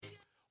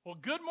Well,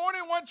 good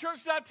morning,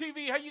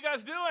 OneChurch.tv. How you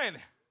guys doing?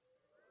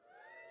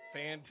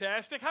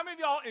 Fantastic. How many of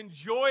y'all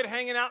enjoyed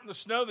hanging out in the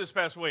snow this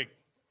past week?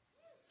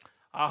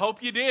 I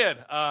hope you did.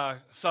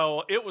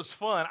 So it was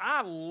fun.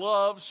 I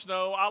love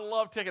snow. I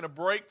love taking a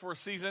break for a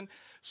season.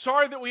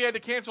 Sorry that we had to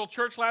cancel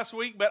church last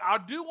week, but I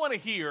do want to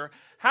hear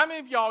how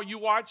many of y'all you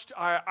watched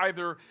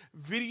either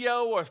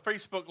video or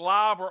Facebook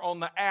Live or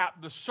on the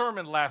app the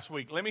sermon last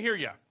week. Let me hear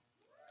you.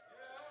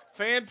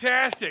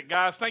 Fantastic,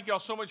 guys. Thank y'all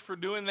so much for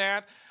doing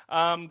that.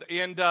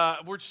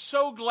 We're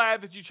so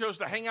glad that you chose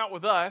to hang out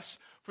with us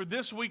for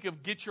this week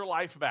of Get Your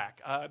Life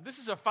Back. This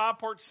is a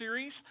 5-part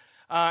series,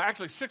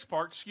 actually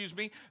 6-part,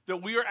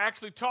 that we are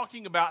actually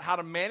talking about how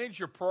to manage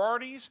your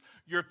priorities,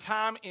 your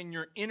time, and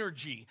your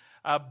energy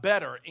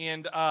better.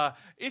 And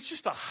it's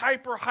just a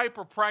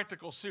hyper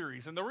practical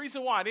series. And the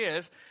reason why it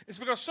is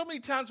because so many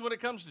times when it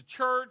comes to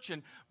church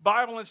and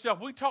Bible and stuff,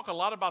 we talk a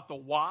lot about the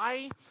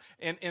why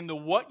and the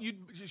what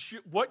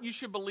you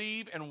should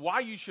believe and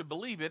why you should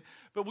believe it,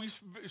 but we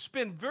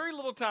spend very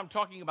little time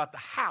talking about the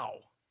how.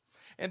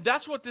 And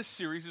that's what this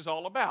series is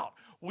all about.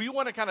 We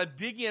want to kind of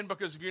dig in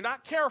because if you're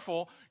not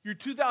careful, your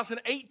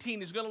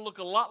 2018 is going to look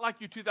a lot like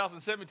your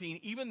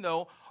 2017, even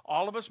though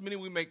all of us,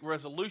 we make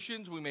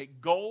resolutions, we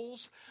make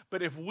goals.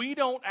 But if we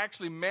don't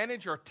actually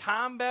manage our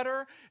time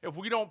better, if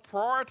we don't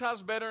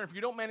prioritize better, if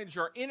you don't manage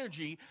our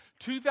energy,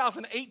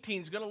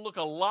 2018 is going to look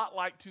a lot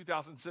like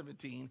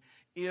 2017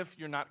 if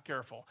you're not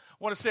careful. I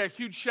want to say a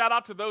huge shout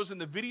out to those in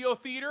the video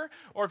theater,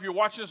 or if you're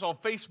watching us on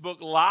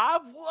Facebook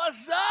Live,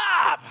 what's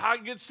up? How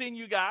good seeing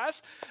you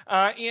guys.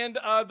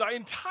 The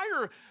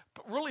entire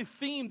really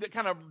theme that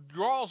kind of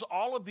draws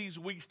all of these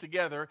weeks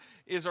together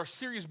is our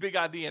series Big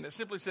Idea, and it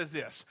simply says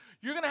this: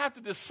 you're going to have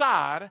to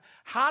decide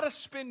how to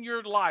spend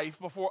your life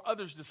before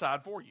others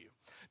decide for you.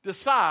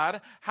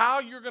 Decide how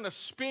you're going to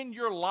spend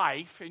your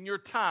life and your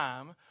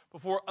time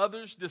before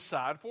others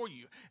decide for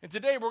you. And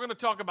today we're going to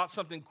talk about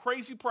something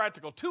crazy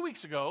practical. 2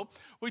 weeks ago,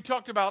 we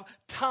talked about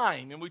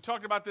time, and we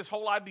talked about this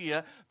whole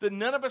idea that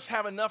none of us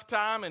have enough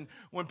time, and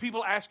when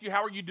people ask you,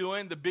 how are you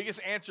doing, the biggest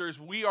answer is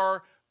we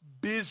are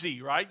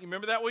busy, right? You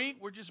remember that week?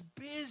 We're just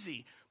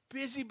busy.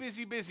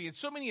 Busy. And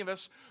so many of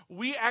us,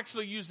 we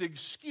actually use the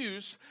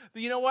excuse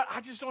that, you know what,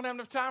 I just don't have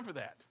enough time for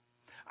that.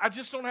 I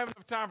just don't have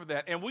enough time for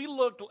that. And we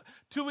looked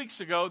 2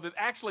 weeks ago that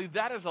actually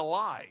that is a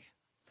lie.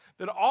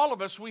 That all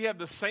of us, we have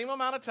the same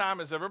amount of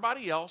time as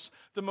everybody else.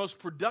 The most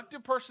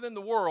productive person in the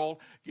world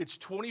gets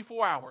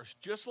 24 hours,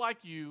 just like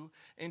you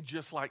and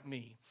just like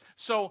me.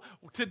 So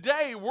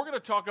today, we're going to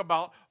talk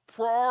about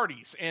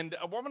priorities. And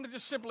I'm going to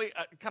just simply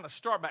kind of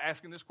start by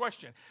asking this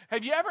question.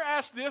 Have you ever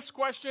asked this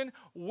question,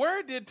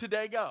 where did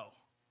today go?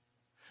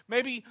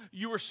 Maybe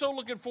you were so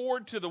looking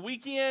forward to the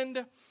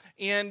weekend,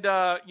 and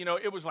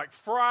it was like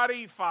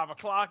Friday, 5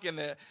 o'clock in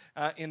the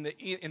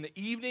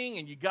evening,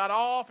 and you got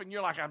off, and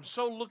you're like, I'm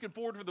so looking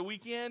forward to the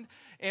weekend.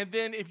 And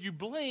then if you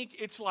blink,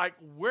 it's like,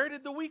 where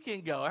did the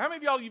weekend go? How many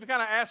of y'all you've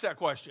kind of asked that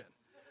question?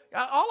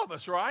 All of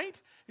us, right?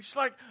 It's just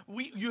like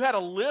you had a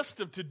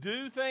list of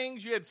to-do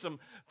things. You had some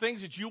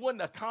things that you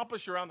wouldn't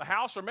accomplish around the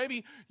house, or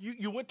maybe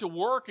you went to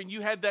work and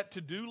you had that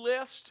to-do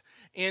list,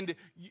 and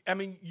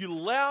you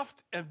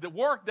left at the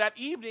work that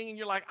evening, and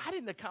you're like, I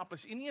didn't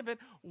accomplish any of it.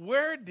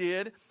 Where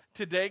did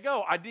today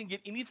go? I didn't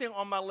get anything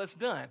on my list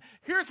done.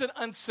 Here's an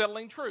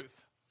unsettling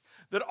truth,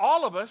 that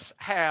all of us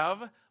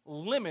have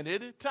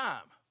limited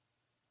time.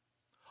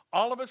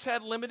 All of us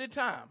had limited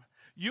time.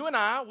 You and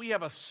I, we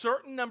have a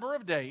certain number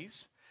of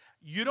days.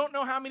 You don't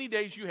know how many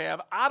days you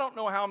have. I don't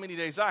know how many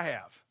days I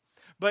have.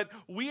 But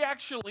we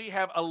actually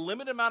have a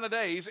limited amount of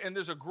days, and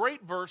there's a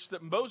great verse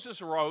that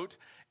Moses wrote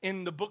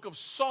in the book of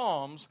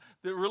Psalms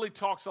that really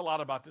talks a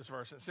lot about this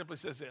verse. It simply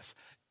says this: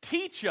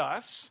 teach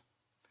us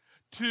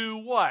to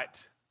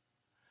what?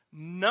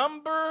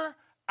 Number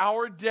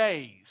our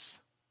days.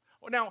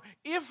 Well, now,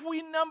 if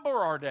we number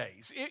our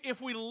days, if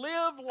we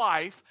live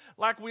life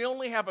like we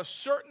only have a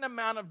certain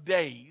amount of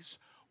days,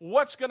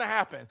 what's going to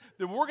happen?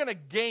 That we're going to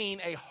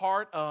gain a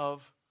heart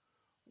of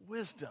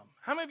wisdom.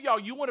 How many of y'all,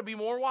 you want to be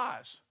more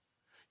wise?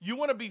 You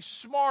want to be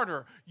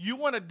smarter. You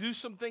want to do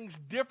some things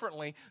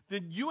differently.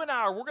 Then you and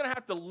I, we're going to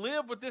have to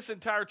live with this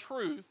entire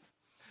truth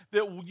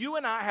that you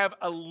and I have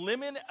a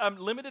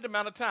limited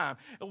amount of time.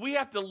 And we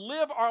have to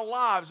live our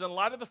lives in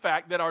light of the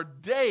fact that our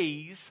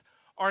days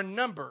are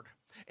numbered.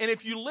 And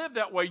if you live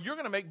that way, you're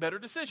going to make better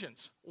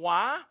decisions.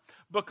 Why?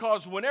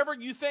 Because whenever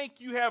you think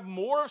you have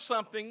more of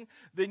something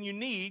than you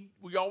need,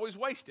 we always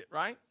waste it,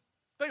 right?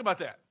 Think about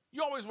that.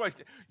 You always waste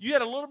it. You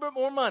had a little bit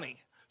more money.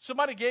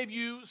 Somebody gave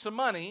you some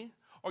money,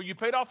 or you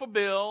paid off a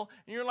bill,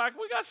 and you're like,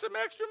 we got some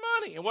extra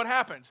money. And what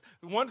happens?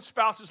 One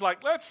spouse is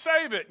like, let's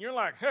save it. And you're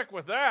like, heck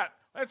with that.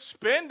 Let's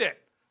spend it,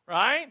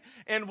 right?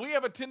 And we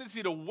have a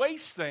tendency to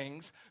waste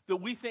things that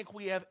we think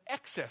we have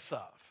excess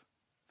of.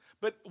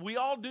 But we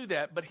all do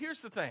that. But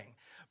here's the thing.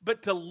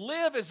 But to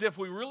live as if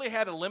we really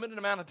had a limited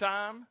amount of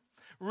time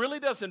really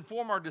does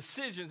inform our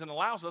decisions and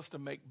allows us to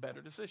make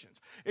better decisions.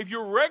 If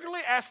you're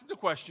regularly asking the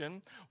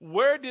question,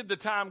 where did the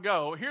time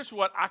go? Here's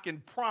what I can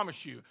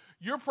promise you.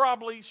 You're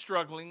probably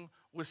struggling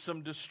with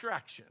some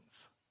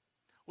distractions.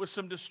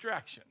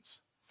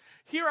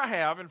 here I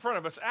have in front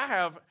of us, I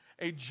have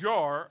a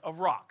jar of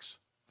rocks.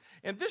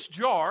 And this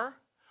jar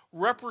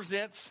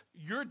represents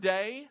your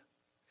day,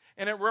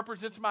 and it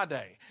represents my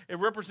day. It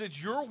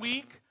represents your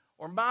week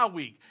or my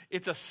week.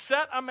 It's a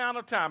set amount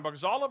of time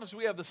because all of us,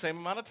 we have the same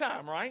amount of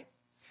time, right?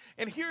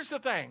 And here's the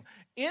thing.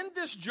 In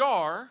this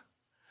jar,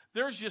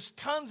 there's just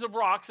tons of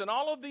rocks, and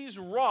all of these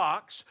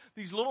rocks,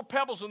 these little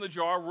pebbles in the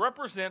jar,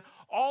 represent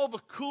all the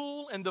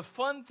cool and the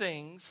fun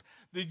things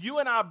that you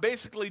and I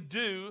basically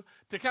do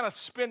to kind of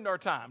spend our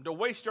time, to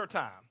waste our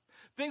time.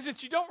 Things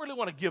that you don't really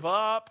want to give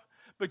up,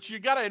 but you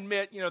got to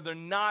admit, they're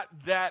not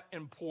that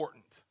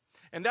important.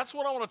 And that's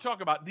what I want to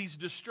talk about, these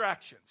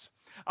distractions.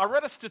 I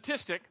read a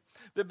statistic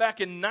that back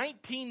in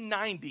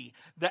 1990,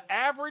 the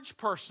average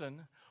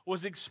person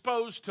was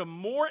exposed to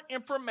more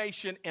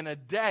information in a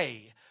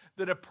day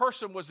than a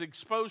person was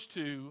exposed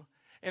to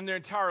in their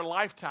entire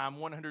lifetime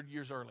 100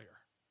 years earlier.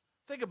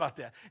 Think about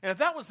that. And if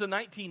that was the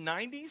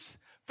 1990s,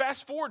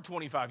 fast forward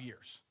 25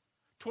 years,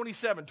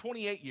 27,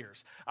 28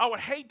 years. I would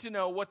hate to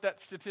know what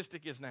that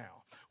statistic is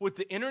now. With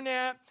the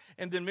internet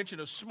and the invention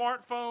of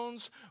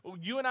smartphones,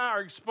 you and I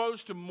are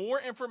exposed to more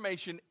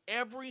information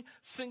every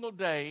single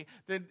day.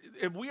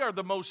 We are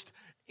the most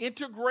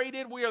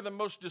integrated, we are the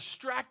most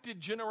distracted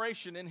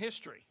generation in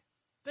history.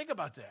 Think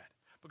about that.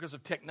 Because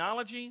of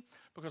technology,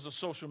 because of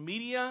social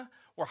media,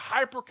 we're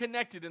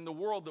hyper-connected in the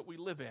world that we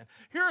live in.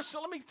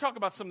 Let me talk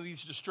about some of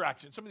these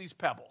distractions, some of these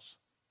pebbles.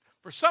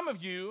 For some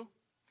of you,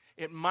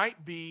 it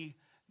might be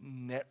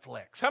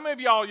Netflix. How many of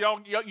y'all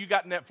you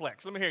got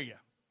Netflix? Let me hear you.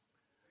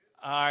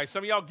 All right,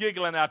 some of y'all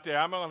giggling out there.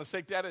 I'm going to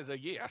take that as a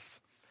yes.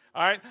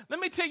 All right, let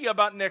me tell you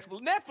about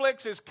Netflix.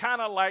 Netflix is kind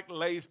of like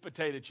Lay's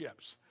potato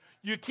chips.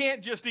 You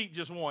can't just eat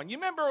just one. You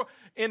remember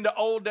in the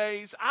old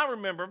days, I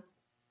remember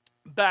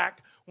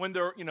back when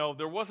there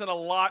wasn't a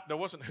lot, there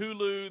wasn't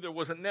Hulu, there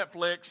wasn't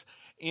Netflix,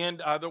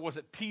 and there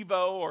wasn't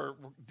TiVo or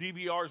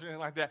DVRs or anything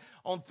like that.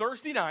 On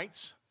Thursday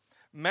nights,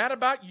 Mad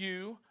About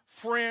You,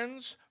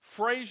 Friends,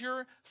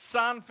 Frasier,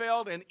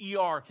 Seinfeld, and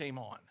ER came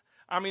on.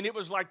 I mean, it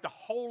was like the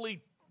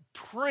holy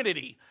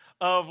trinity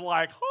of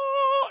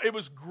it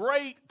was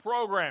great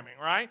programming,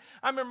 right?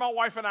 I remember my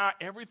wife and I,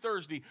 every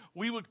Thursday,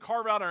 we would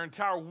carve out our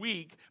entire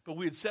week, but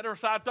we would set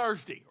aside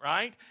Thursday,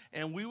 right?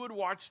 And we would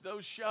watch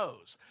those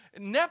shows.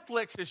 And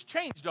Netflix has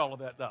changed all of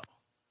that, though,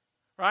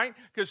 right?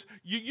 Because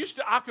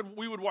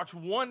we would watch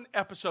one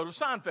episode of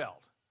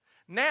Seinfeld.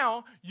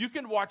 Now, you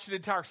can watch an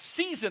entire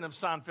season of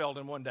Seinfeld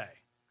in one day,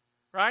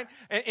 right?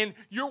 And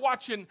you're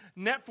watching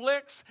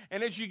Netflix,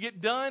 and as you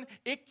get done,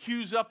 it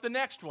queues up the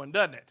next one,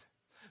 doesn't it?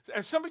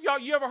 And some of y'all,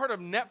 you ever heard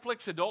of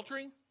Netflix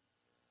adultery?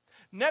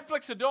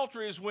 Netflix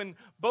adultery is when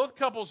both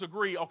couples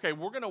agree, okay,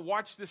 we're going to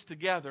watch this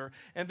together,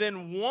 and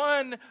then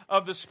one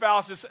of the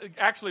spouses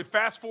actually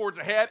fast forwards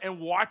ahead and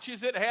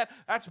watches it ahead.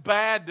 That's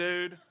bad,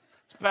 dude.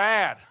 It's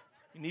bad.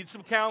 You need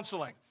some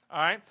counseling, all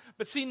right?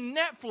 But see,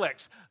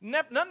 Netflix,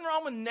 nothing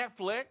wrong with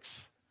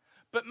Netflix,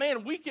 but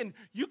man,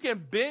 you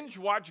can binge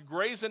watch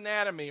Grey's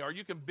Anatomy, or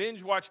you can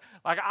binge watch,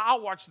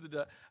 I'll watch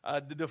the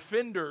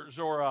Defenders,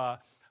 or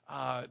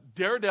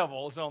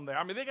Daredevil is on there.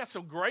 I mean, they got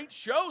some great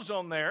shows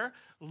on there.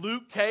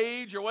 Luke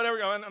Cage or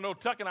whatever. I know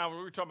Tuck and I, we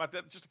were talking about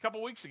that just a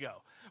couple weeks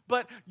ago.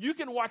 But you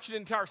can watch an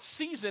entire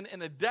season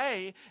in a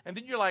day, and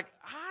then you're like,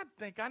 I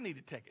think I need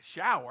to take a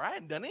shower. I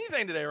hadn't done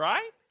anything today,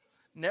 right?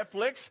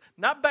 Netflix,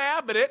 not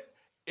bad, but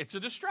it's a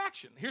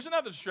distraction. Here's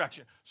another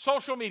distraction.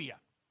 Social media.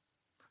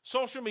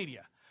 Social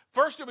media.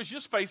 First, it was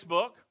just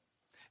Facebook.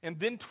 And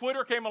then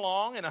Twitter came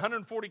along, and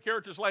 140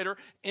 characters later,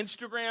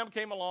 Instagram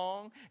came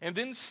along, and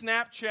then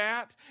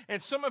Snapchat.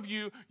 And some of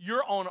you,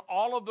 you're on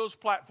all of those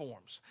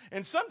platforms.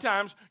 And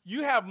sometimes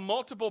you have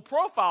multiple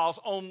profiles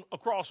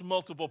across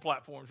multiple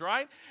platforms,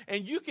 right?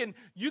 And you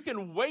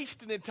can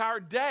waste an entire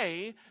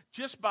day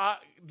just by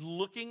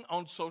looking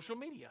on social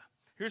media.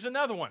 Here's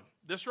another one.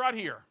 This right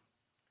here.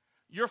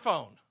 Your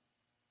phone.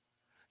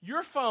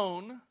 Your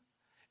phone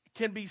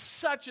can be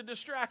such a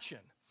distraction.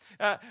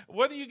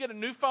 Whether you get a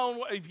new phone,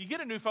 if you get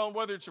a new phone,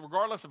 whether it's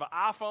regardless of an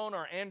iPhone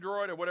or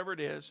Android or whatever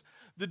it is,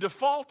 the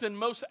default in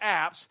most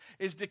apps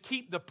is to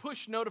keep the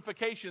push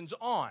notifications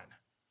on.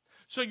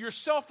 So your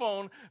cell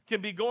phone can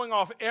be going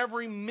off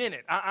every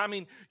minute.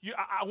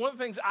 One of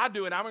the things I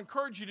do, and I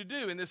encourage you to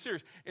do in this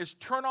series, is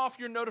turn off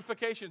your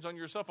notifications on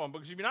your cell phone,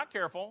 because if you're not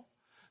careful,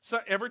 so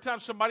every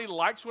time somebody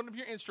likes one of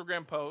your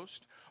Instagram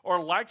posts,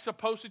 or likes a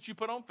post that you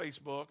put on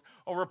Facebook,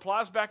 or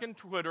replies back in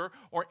Twitter,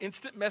 or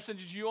instant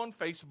messages you on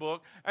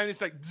Facebook, and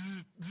it's like,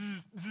 zzz,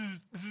 zzz,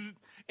 zzz, zzz,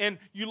 and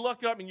you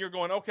look up and you're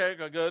going, okay,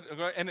 good,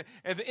 and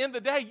at the end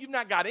of the day, you've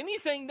not got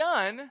anything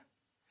done,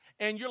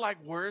 and you're like,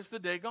 where's the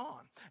day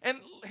gone? And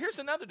here's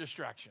another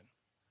distraction,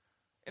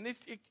 and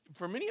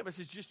for many of us,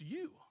 it's just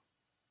you.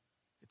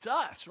 It's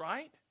us,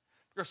 right?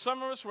 Because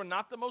some of us, we're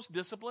not the most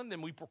disciplined,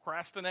 and we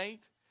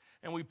procrastinate,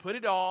 and we put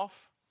it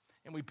off,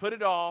 and we put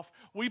it off.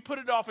 We put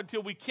it off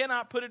until we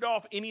cannot put it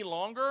off any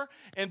longer,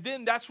 and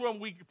then that's when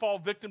we fall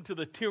victim to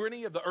the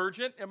tyranny of the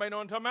urgent. Everybody know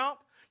what I'm talking about?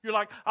 You're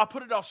like, I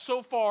put it off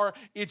so far,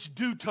 it's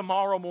due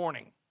tomorrow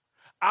morning.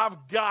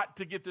 I've got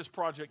to get this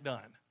project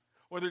done,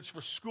 whether it's for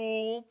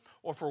school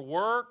or for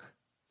work.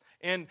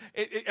 And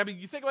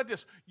you think about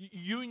this.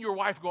 You and your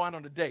wife go out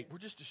on a date. We're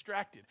just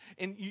distracted.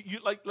 And you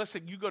like, let's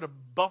say you go to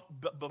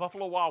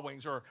Buffalo Wild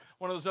Wings or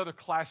one of those other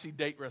classy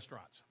date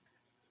restaurants.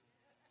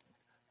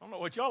 I don't know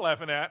what y'all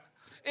laughing at.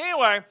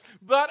 Anyway,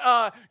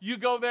 but you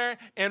go there,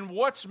 and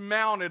what's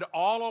mounted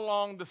all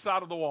along the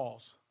side of the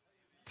walls?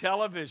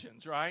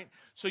 Televisions, right?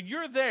 So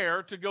you're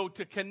there to go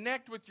to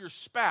connect with your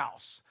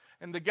spouse.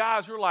 And the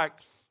guys were like,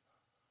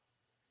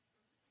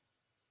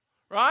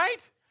 right?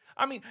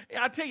 I mean,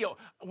 I tell you,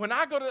 when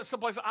I go to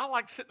someplace, I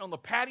like sitting on the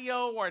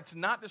patio where it's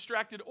not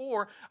distracted,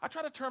 or I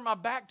try to turn my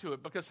back to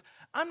it because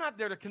I'm not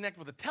there to connect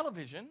with the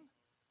television.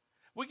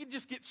 We can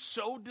just get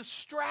so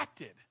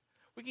distracted.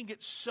 We can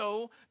get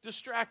so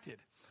distracted.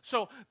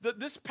 So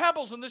this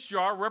pebbles in this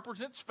jar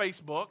represents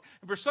Facebook.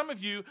 And for some of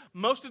you,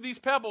 most of these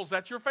pebbles,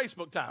 that's your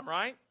Facebook time,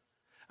 right?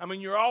 I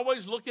mean, you're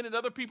always looking at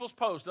other people's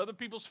posts, other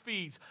people's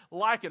feeds,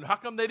 liking. How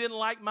come they didn't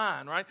like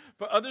mine, right?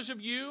 For others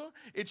of you,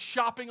 it's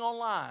shopping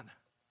online.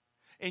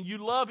 And you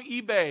love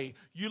eBay.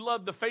 You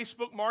love the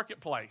Facebook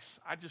marketplace.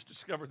 I just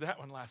discovered that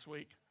one last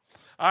week.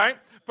 All right?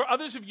 For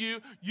others of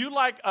you, you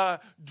like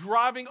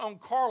driving on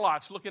car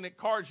lots, looking at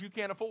cars you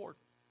can't afford.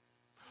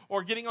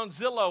 Or getting on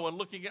Zillow and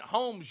looking at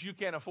homes you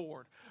can't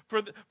afford.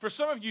 For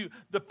some of you,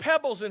 the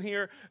pebbles in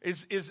here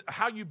is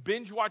how you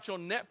binge watch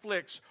on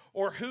Netflix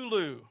or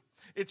Hulu.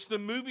 It's the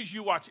movies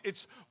you watch.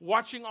 It's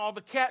watching all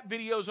the cat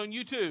videos on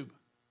YouTube,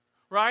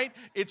 right?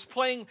 It's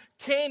playing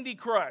Candy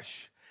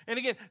Crush. And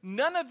again,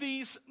 none of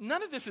this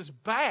is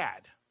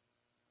bad.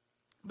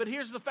 But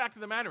here's the fact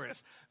of the matter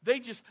is,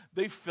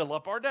 they fill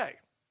up our day.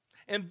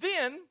 And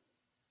then,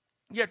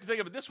 you have to think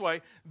of it this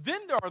way,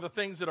 then there are the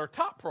things that are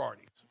top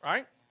priorities,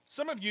 right?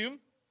 Some of you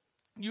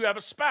have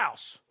a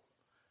spouse.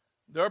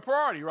 They're a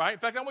priority, right? In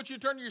fact, I want you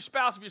to turn to your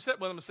spouse if you sit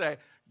with them and say,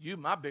 you,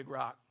 my big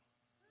rock.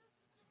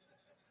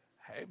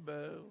 Hey,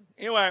 boo.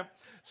 Anyway,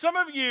 some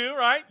of you,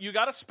 right, you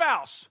got a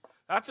spouse.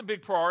 That's a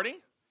big priority.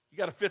 You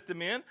got to fit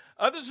them in.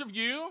 Others of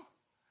you,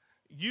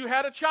 you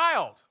had a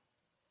child.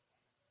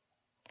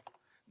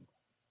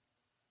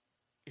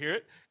 Hear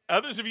it?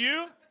 Others of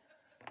you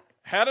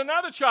had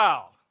another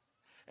child.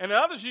 And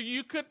others of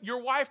you,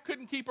 your wife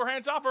couldn't keep her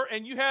hands off her,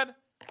 and you had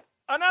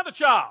another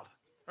child,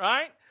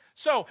 right?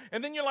 So,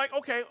 and then you're like,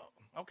 okay.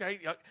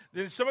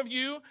 Then some of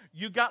you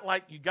got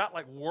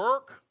like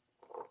work.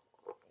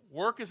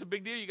 Work is a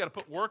big deal. You got to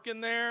put work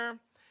in there.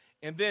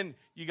 And then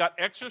you got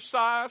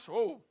exercise.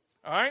 Oh,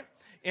 all right.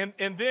 And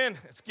then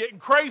it's getting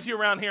crazy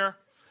around here.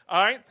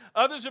 All right.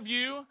 Others of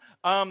you,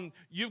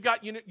 you've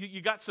got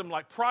you got some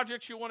like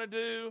projects you want to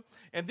do.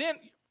 And then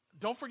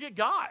don't forget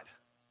God.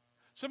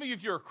 Some of you,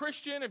 if you're a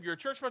Christian, if you're a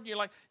church person, you're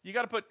like, you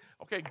got to put,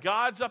 okay,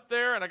 God's up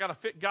there, and I got to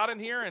fit God in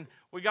here, and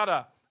we got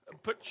to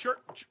put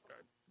church,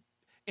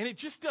 and it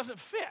just doesn't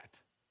fit.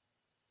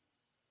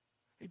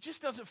 It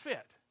just doesn't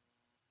fit.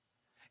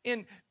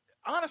 And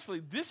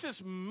honestly, this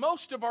is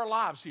most of our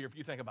lives here, if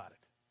you think about it.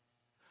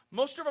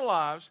 Most of our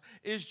lives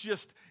is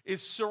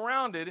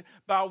surrounded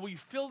by, we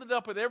filled it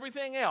up with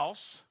everything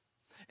else,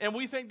 and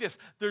we think this,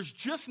 there's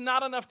just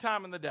not enough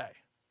time in the day.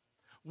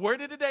 Where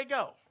did the day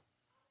go?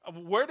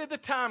 Where did the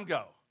time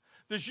go?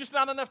 There's just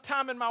not enough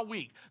time in my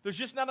week. There's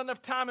just not enough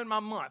time in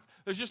my month.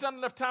 There's just not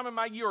enough time in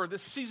my year or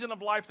this season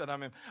of life that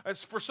I'm in.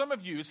 As for some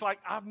of you, it's like,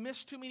 I've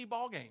missed too many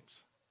ball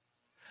games.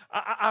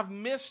 I've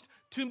missed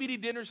too many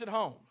dinners at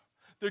home.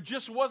 There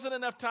just wasn't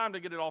enough time to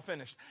get it all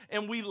finished.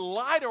 And we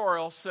lie to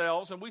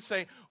ourselves and we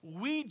say,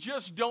 we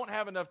just don't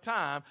have enough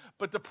time.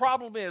 But the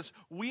problem is,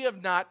 we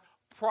have not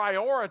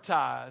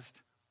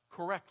prioritized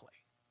correctly.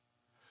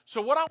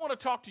 So what I want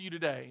to talk to you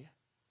today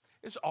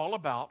is all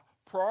about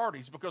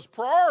priorities, because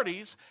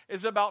priorities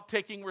is about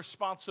taking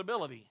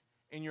responsibility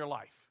in your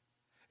life.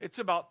 It's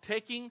about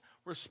taking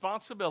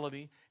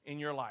responsibility in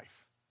your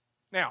life.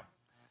 Now,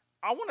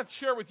 I want to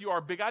share with you our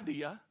big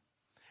idea,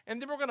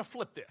 and then we're going to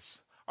flip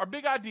this. Our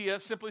big idea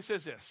simply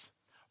says this: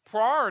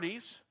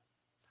 priority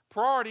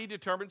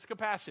determines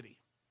capacity.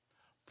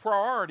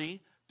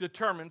 Priority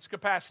determines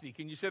capacity.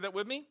 Can you say that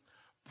with me?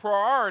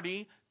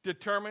 Priority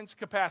determines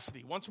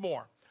capacity. Once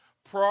more.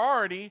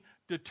 Priority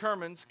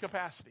determines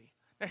capacity.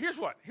 Now, here's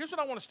what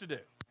I want us to do.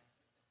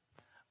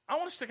 I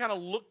want us to kind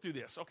of look through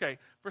this. Okay,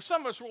 for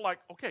some of us, we're like,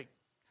 okay,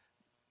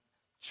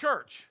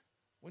 church.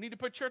 We need to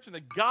put church in the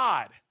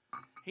God.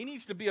 He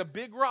needs to be a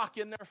big rock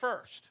in there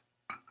first,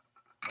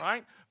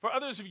 right? For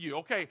others of you,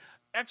 okay,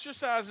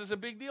 exercise is a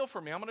big deal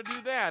for me. I'm going to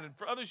do that. And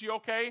for others of you,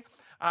 okay,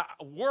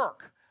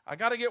 work. I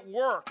got to get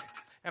work.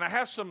 And I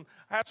have some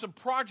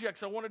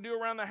projects I want to do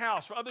around the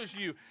house. For others of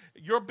you,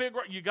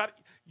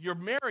 you're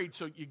married,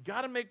 so you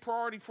got to make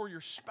priority for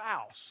your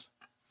spouse.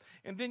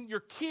 And then your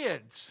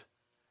kids.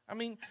 I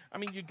mean,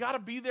 you got to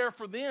be there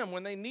for them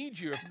when they need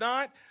you. If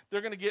not,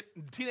 they're going to get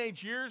in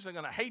teenage years. They're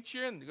going to hate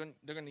you, and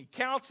they're going to need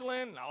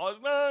counseling and all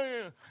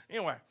this.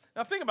 Anyway,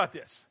 now think about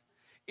this.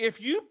 If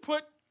you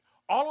put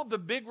all of the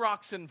big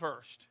rocks in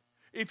first,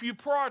 if you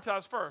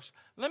prioritize first,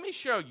 let me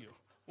show you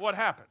what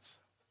happens.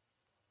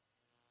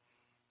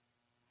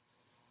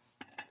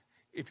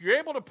 If you're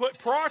able to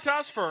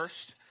prioritize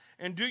first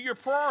and do your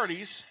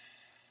priorities,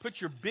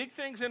 put your big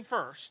things in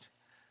first,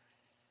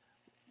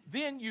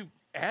 Then you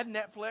add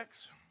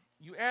Netflix,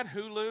 you add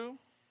Hulu,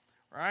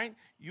 right?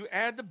 You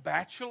add The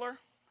Bachelor,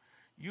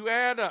 you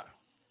add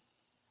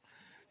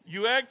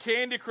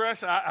Candy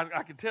Crush.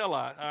 I can tell.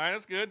 All right,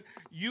 that's good.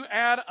 You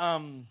add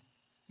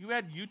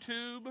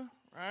YouTube,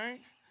 right?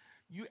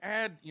 You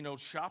add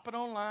shopping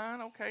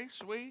online. Okay,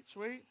 sweet.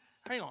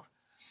 Hang on,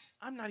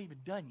 I'm not even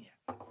done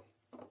yet.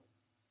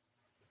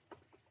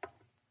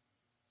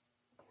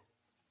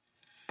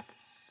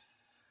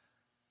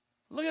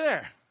 Look at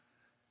there.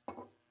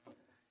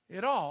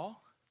 It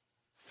all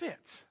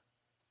fits.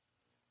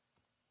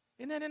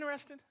 Isn't that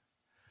interesting?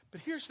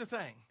 But here's the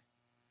thing.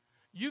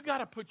 You got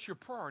to put your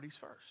priorities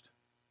first.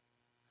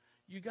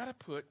 You got to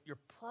put your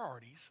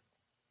priorities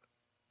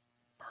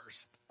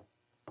first.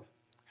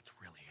 That's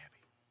really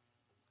heavy.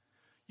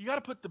 You got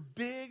to put the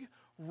big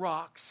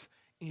rocks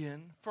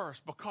in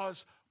first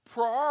because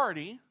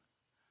priority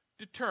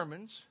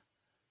determines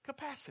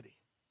capacity.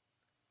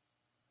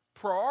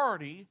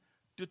 Priority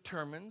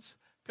determines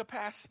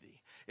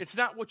capacity. It's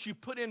not what you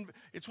put in,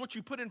 it's what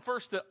you put in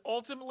first that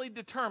ultimately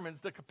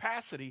determines the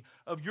capacity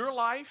of your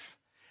life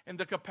and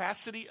the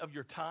capacity of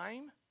your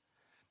time.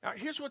 Now,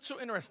 here's what's so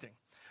interesting.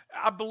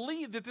 I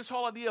believe that this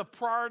whole idea of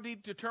priority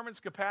determines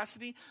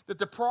capacity, that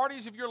the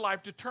priorities of your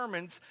life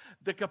determines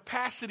the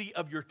capacity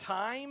of your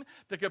time,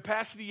 the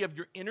capacity of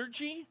your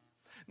energy.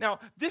 Now,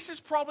 this is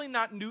probably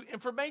not new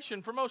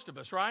information for most of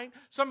us, right?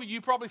 Some of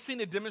you probably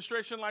seen a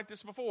demonstration like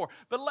this before.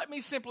 But let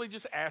me simply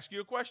just ask you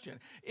a question.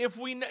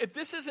 If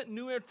this isn't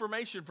new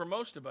information for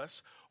most of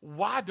us,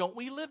 why don't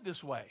we live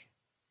this way?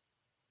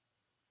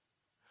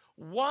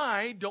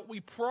 Why don't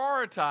we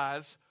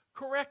prioritize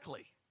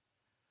correctly?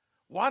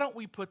 Why don't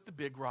we put the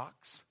big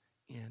rocks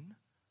in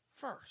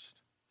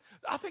first?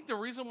 I think the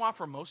reason why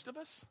for most of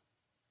us,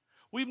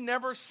 we've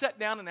never sat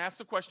down and asked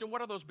the question, what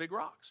are those big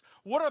rocks?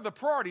 What are the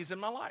priorities in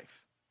my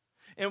life?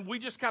 And we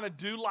just kind of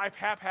do life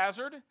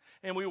haphazard,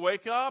 and we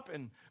wake up,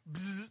 and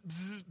bzz,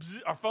 bzz, bzz,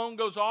 our phone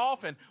goes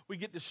off, and we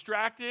get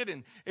distracted,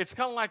 and it's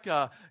kind of like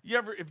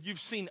if you've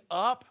seen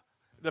Up,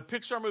 the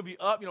Pixar movie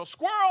Up,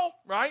 squirrel,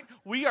 right?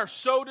 We are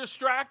so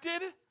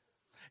distracted,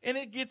 and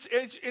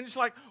it's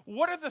like,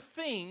 what are the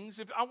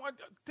things?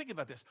 Think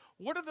about this.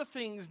 What are the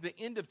things at the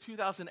end of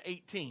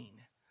 2018?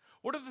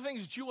 What are the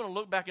things that you want to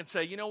look back and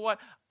say, you know what?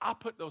 I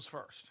put those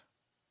first.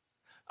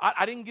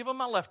 I didn't give them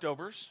my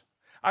leftovers.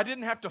 I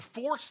didn't have to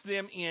force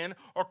them in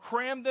or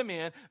cram them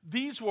in.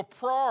 These were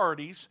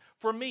priorities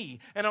for me.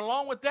 And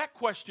along with that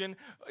question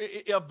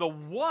of the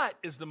what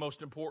is the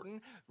most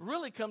important,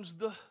 really comes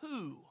the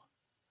who.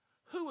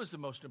 Who is the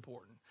most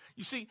important?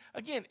 You see,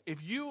 again,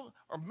 if you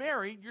are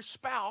married, your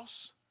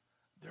spouse,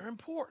 they're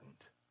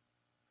important.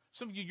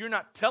 Some of you, you're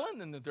not telling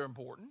them that they're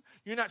important.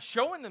 You're not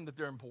showing them that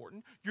they're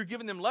important. You're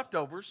giving them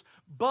leftovers.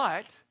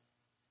 But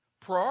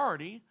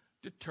priority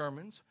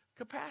determines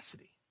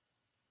capacity.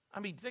 I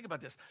mean, think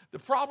about this. The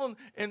problem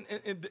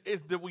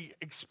is that we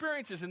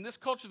experience is in this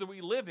culture that we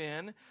live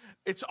in,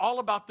 it's all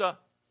about the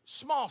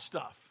small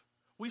stuff.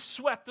 We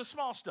sweat the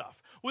small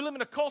stuff. We live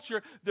in a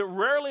culture that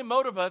rarely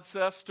motivates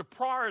us to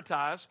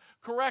prioritize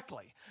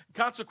correctly.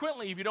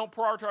 Consequently, if you don't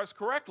prioritize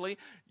correctly,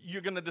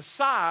 you're going to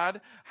decide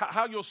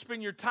how you'll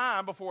spend your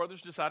time before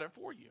others decide it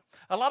for you.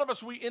 A lot of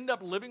us, we end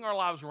up living our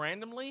lives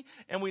randomly,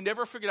 and we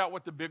never figured out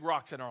what the big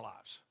rocks in our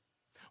lives.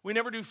 We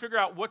never do figure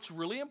out what's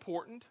really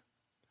important,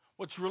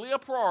 what's really a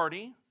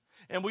priority,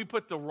 and we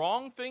put the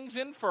wrong things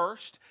in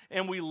first,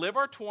 and we live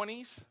our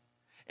 20s,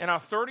 and our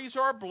 30s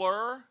are a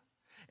blur,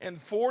 and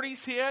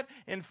 40s hit,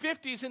 and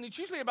 50s, and it's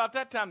usually about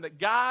that time that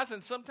guys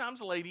and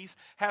sometimes ladies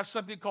have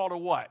something called a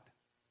what?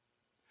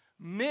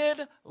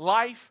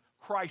 Midlife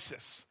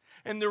crisis.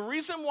 And the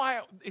reason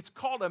why it's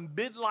called a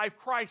midlife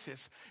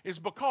crisis is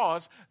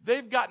because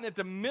they've gotten at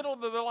the middle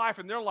of their life,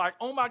 and they're like,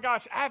 oh my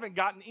gosh, I haven't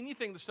gotten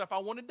anything, the stuff I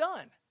wanted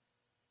done.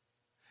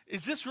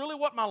 Is this really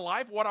what my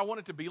life, what I want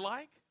it to be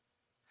like?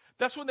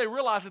 That's when they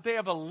realize that they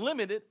have a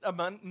limited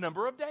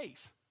number of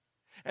days.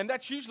 And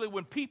that's usually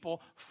when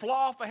people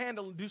fly off the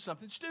handle and do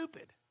something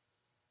stupid,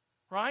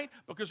 right?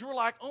 Because we're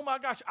like, oh my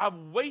gosh, I've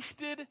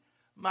wasted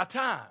my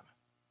time.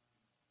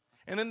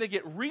 And then they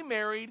get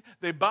remarried,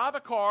 they buy the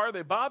car,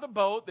 they buy the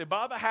boat, they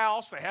buy the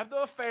house, they have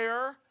the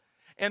affair,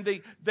 and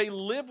they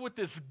live with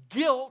this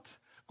guilt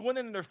going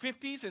into their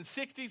 50s and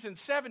 60s and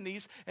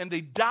 70s, and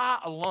they die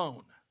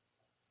alone.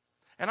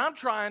 And I'm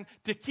trying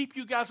to keep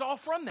you guys all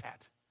from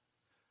that.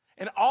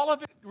 And all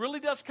of it really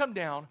does come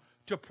down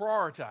to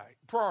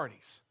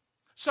priorities.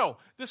 So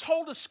this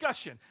whole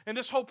discussion and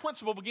this whole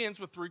principle begins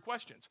with three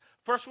questions.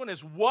 First one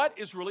is, what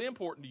is really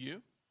important to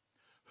you?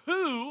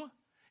 Who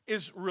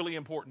is really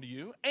important to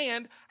you?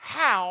 And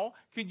how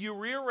can you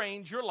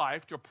rearrange your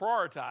life to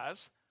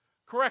prioritize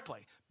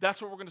correctly?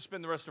 That's what we're going to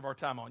spend the rest of our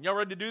time on. Y'all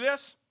ready to do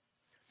this?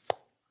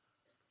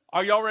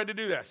 Are y'all ready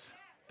to do this?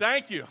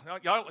 Thank you.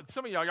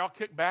 Some of y'all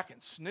kick back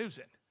and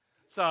snoozing.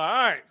 So,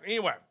 all right.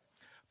 Anyway,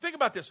 think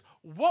about this.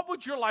 What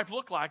would your life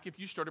look like if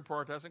you started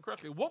prioritizing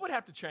correctly? What would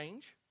have to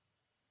change?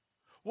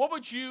 What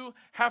would you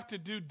have to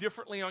do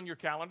differently on your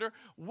calendar?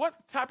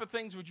 What type of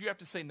things would you have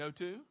to say no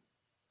to?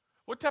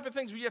 What type of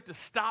things would you have to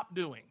stop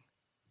doing?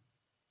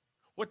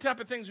 What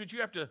type of things would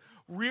you have to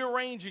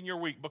rearrange in your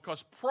week?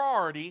 Because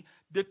priority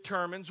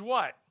determines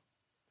what?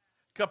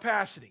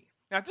 Capacity.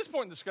 Now, at this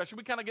point in the discussion,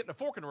 we kind of get in a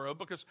fork in the road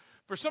because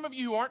for some of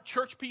you who aren't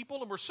church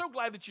people, and we're so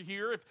glad that you're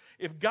here.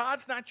 If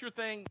God's not your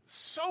thing,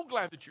 so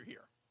glad that you're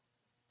here.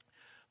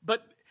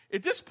 But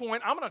at this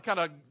point, I'm going to kind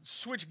of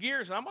switch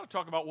gears, and I'm going to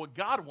talk about what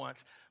God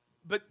wants.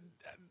 But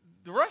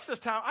the rest of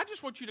this time, I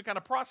just want you to kind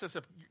of process,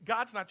 if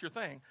God's not your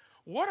thing,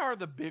 what are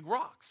the big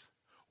rocks?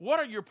 What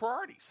are your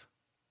priorities?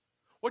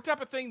 What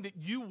type of thing that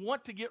you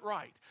want to get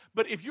right?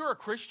 But if you're a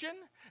Christian,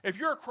 if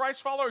you're a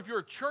Christ follower, if you're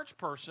a church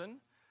person,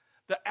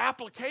 the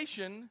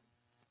application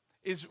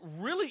is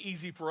really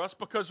easy for us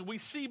because we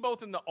see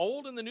both in the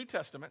Old and the New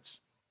Testaments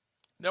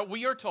that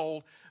we are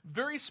told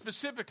very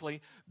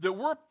specifically that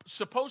we're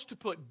supposed to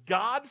put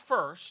God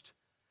first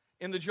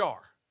in the jar.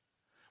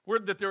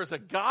 That there is a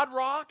God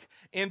rock,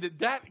 and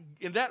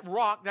that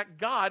rock, that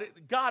God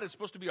is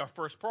supposed to be our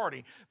first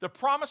priority. The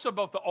promise of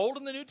both the Old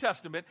and the New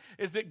Testament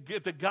is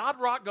that the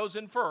God rock goes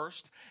in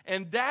first,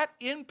 and that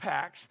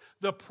impacts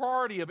the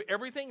priority of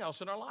everything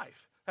else in our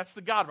life. That's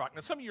the God rock.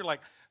 Now, some of you are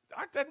like,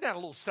 isn't that a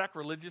little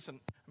sacrilegious? And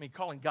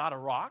calling God a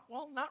rock?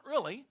 Well, not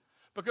really.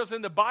 Because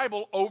in the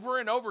Bible, over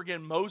and over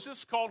again,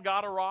 Moses called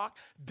God a rock.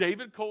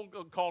 David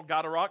called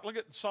God a rock. Look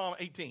at Psalm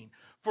 18.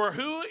 For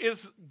who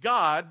is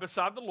God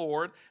beside the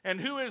Lord? And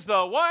who is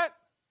the what?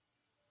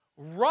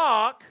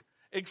 Rock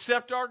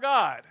except our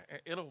God.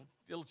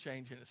 It'll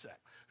change in a sec.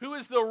 Who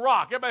is the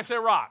rock? Everybody say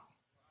rock.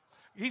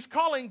 He's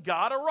calling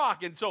God a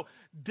rock. And so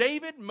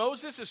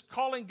Moses is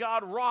calling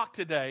God rock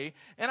today.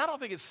 And I don't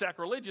think it's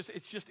sacrilegious.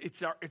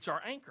 It's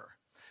our anchor.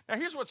 Now,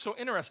 here's what's so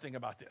interesting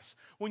about this.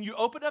 When you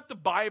open up the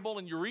Bible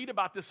and you read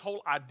about this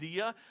whole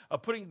idea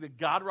of putting the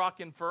God rock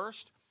in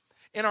first,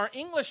 in our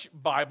English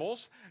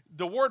Bibles,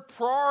 the word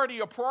priority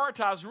or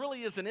prioritize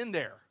really isn't in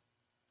there.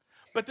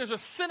 But there's a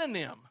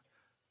synonym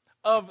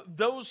of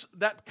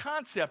that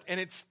concept, and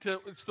it's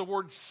the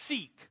word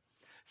seek.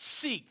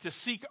 Seek, to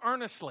seek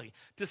earnestly,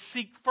 to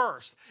seek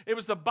first. It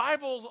was the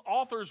Bible's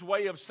author's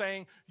way of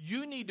saying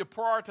you need to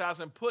prioritize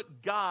and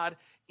put God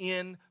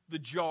in the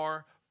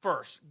jar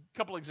first. A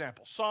couple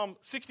examples. Psalm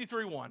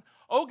 63:1.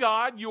 Oh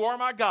God, you are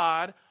my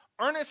God.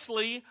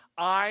 Earnestly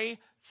I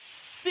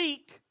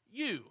seek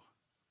you.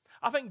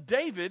 I think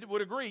David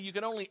would agree you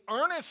can only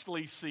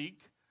earnestly seek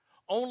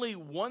only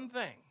one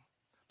thing.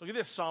 Look at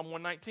this, Psalm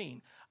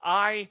 119.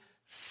 I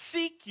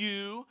seek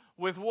you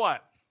with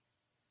what?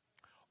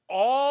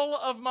 All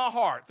of my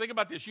heart. Think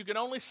about this. You can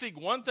only seek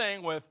one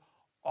thing with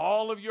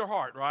all of your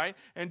heart, right?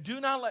 And do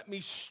not let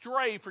me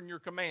stray from your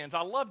commands.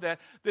 I love that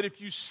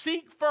if you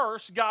seek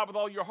first God with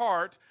all your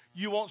heart,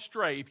 you won't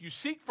stray. If you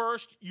seek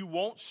first, you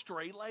won't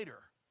stray later.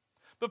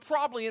 But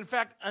probably, in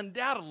fact,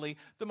 undoubtedly,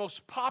 the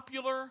most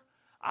popular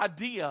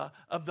idea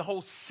of the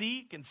whole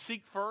seek and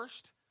seek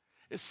first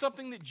is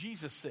something that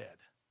Jesus said.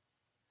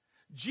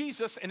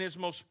 Jesus, in his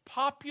most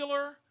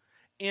popular,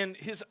 in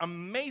his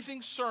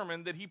amazing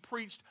sermon that he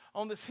preached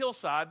on this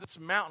hillside, this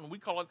mountain, we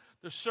call it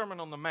the Sermon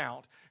on the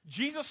Mount.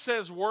 Jesus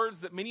says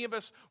words that many of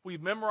us,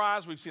 we've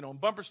memorized, we've seen on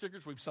bumper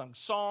stickers, we've sung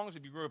songs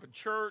if you grew up in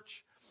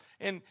church.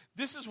 And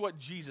this is what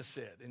Jesus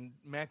said in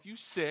Matthew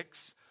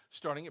 6,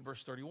 starting at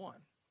verse 31.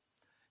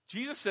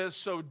 Jesus says,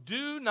 so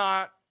do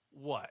not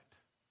what?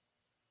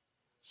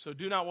 So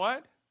do not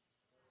what?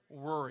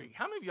 Worry.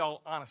 How many of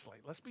y'all, honestly,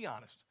 let's be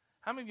honest,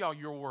 how many of y'all,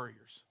 you're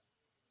warriors?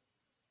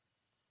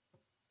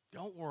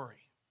 Don't worry.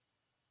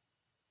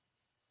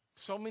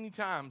 So many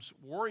times,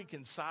 worry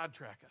can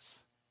sidetrack us.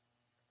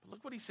 But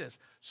look what he says.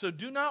 So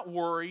do not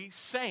worry,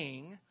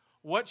 saying,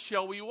 what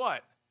shall we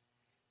what?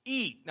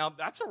 Eat. Now,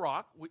 that's a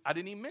rock. I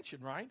didn't even mention,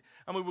 right?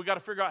 We got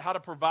to figure out how to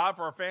provide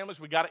for our families.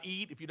 We got to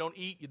eat. If you don't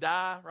eat, you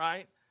die,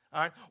 right?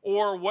 All right.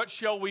 Or what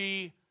shall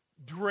we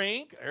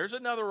drink? There's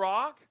another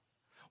rock.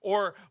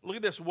 Or look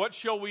at this. What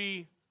shall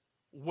we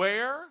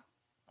wear?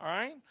 All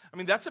right?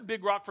 That's a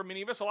big rock for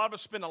many of us. A lot of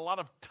us spend a lot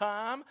of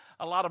time,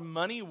 a lot of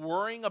money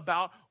worrying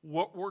about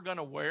what we're going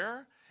to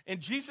wear. And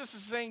Jesus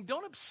is saying,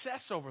 don't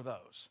obsess over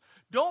those.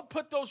 Don't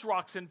put those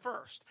rocks in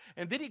first.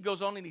 And then he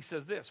goes on and he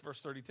says this,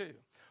 verse 32.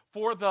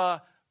 For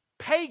the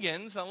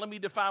pagans, now let me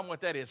define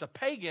what that is. A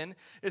pagan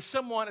is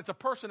it's a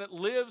person that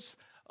lives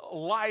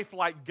life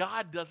like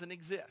God doesn't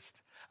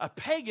exist. A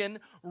pagan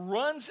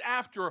runs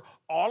after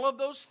all of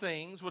those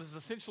things, what is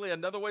essentially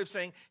another way of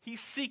saying he's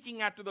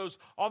seeking after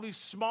all these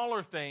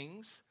smaller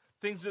things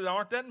that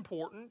aren't that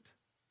important.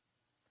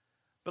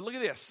 But look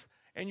at this.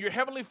 And your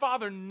heavenly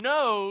Father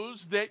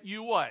knows that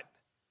you what?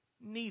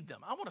 Need them.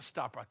 I want to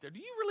stop right there. Do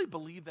you really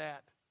believe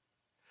that?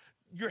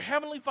 Your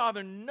heavenly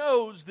Father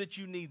knows that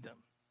you need them.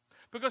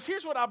 Because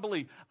here's what I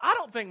believe. I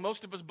don't think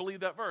most of us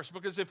believe that verse.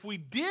 Because if we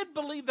did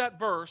believe that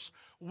verse,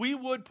 we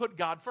would put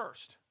God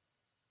first.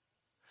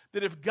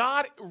 That if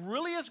God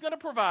really is going to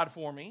provide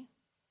for me,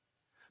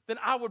 then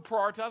I would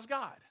prioritize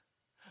God.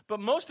 But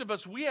most of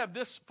us, we have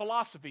this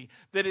philosophy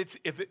that if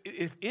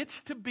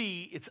it's to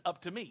be, it's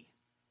up to me.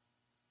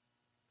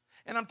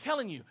 And I'm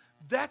telling you,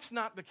 that's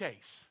not the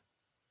case.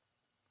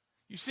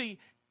 You see,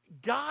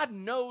 God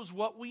knows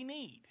what we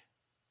need.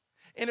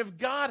 And if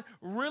God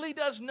really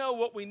does know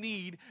what we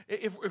need,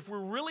 if we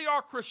really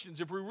are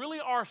Christians, if we really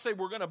are, say,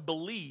 we're going to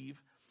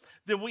believe,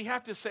 then we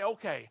have to say,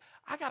 okay,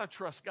 I got to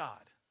trust God.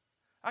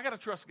 I got to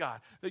trust God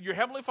that your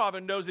Heavenly Father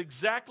knows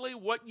exactly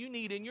what you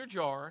need in your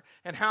jar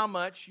and how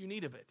much you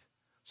need of it.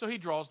 So he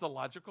draws the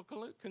logical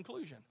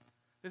conclusion.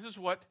 This is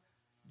what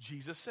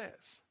Jesus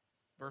says.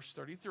 Verse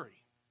 33.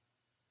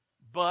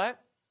 But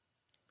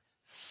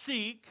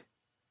seek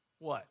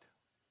what?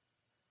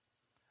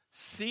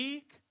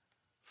 Seek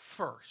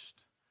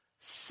first.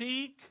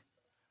 Seek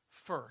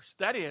first.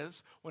 That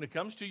is, when it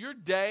comes to your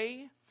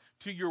day,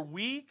 to your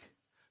week,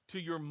 to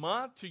your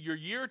month, to your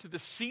year, to the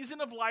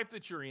season of life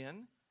that you're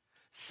in,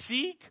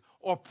 seek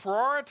or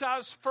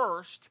prioritize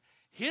first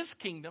his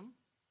kingdom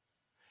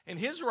and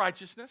his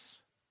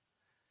righteousness.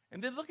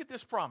 And then look at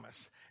this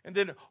promise. And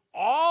then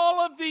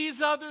all of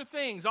these other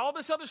things, all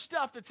this other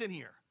stuff that's in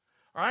here,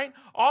 all right?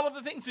 All of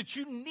the things that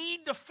you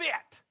need to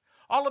fit,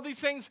 all of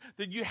these things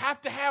that you have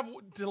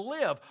to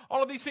live,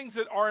 all of these things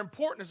that are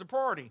important as a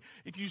priority.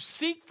 If you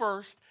seek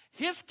first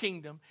his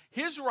kingdom,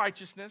 his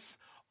righteousness,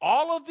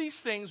 all of these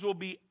things will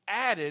be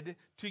added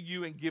to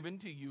you and given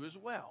to you as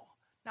well.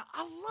 Now,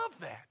 I love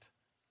that.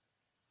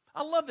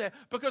 I love that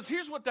because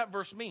here's what that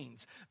verse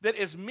means. That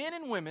as men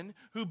and women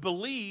who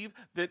believe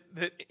that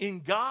in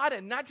God,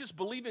 and not just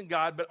believe in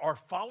God, but are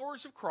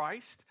followers of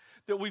Christ,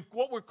 that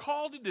what we're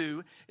called to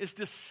do is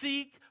to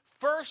seek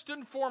first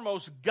and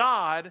foremost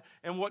God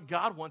and what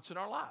God wants in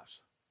our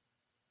lives.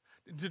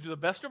 To the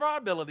best of our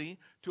ability,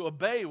 to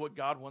obey what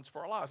God wants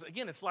for our lives.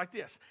 Again, it's like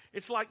this.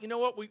 It's like, you know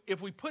what?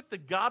 If we put the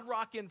God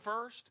rock in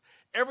first,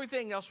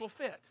 everything else will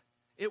fit.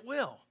 It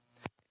will.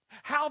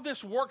 How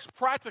this works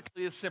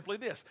practically is simply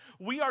this.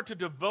 We are to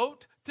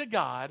devote to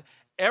God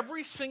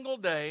every single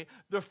day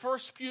the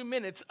first few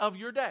minutes of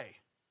your day.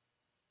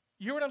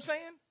 You hear what I'm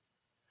saying?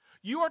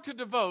 You are to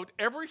devote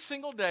every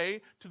single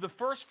day to the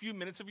first few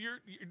minutes of your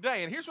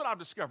day. And here's what I've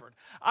discovered.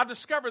 I've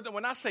discovered that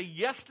when I say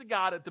yes to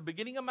God at the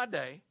beginning of my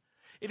day,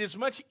 it is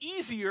much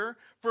easier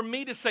for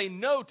me to say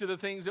no to the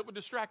things that would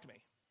distract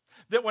me.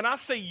 That when I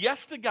say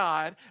yes to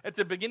God at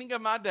the beginning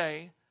of my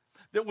day,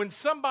 that when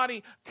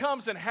somebody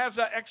comes and has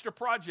that extra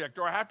project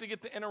or I have to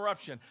get the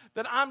interruption,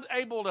 that I'm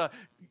able to,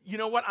 you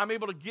know what, I'm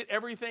able to get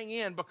everything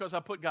in because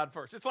I put God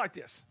first. It's like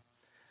this.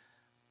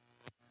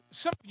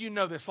 Some of you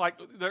know this, like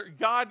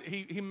God,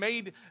 he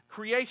made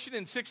creation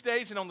in 6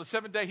 days, and on the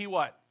seventh day, he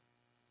what?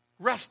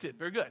 Rested.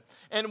 Very good.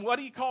 And what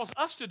he calls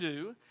us to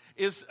do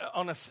is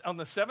on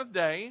the seventh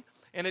day,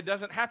 and it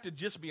doesn't have to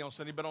just be on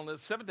Sunday, but on the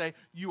seventh day,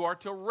 you are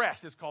to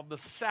rest. It's called the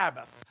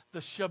Sabbath, the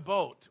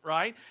Shabbat,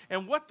 right?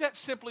 And what that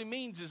simply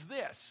means is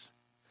this,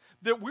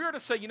 that we're to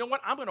say, you know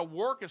what, I'm going to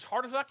work as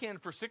hard as I can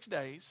for 6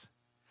 days,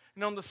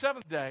 and on the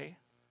seventh day,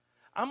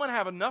 I'm going to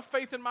have enough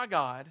faith in my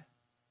God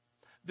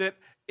that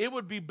it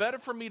would be better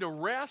for me to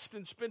rest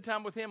and spend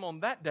time with him on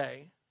that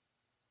day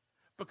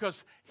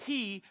because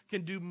he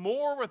can do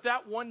more with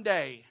that one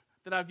day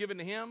that I've given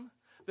to him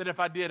than if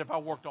I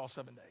worked all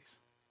 7 days.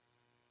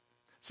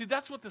 See,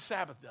 that's what the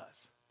Sabbath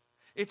does.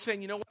 It's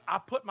saying, you know what, I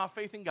put my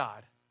faith in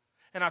God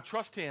and I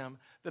trust him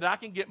that I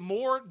can get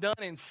more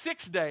done in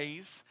 6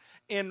 days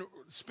and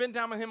spend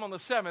time with him on the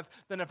seventh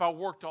than if I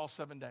worked all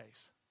 7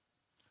 days.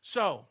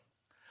 So,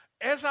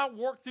 as I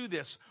work through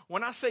this,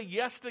 when I say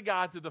yes to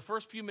God through the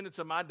first few minutes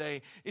of my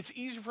day, it's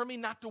easier for me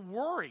not to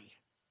worry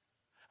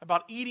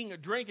about eating or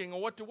drinking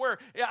or what to wear.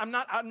 I'm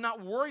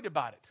not worried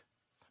about it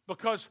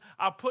because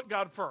I put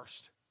God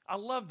first. I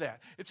love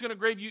that. It's going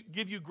to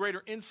give you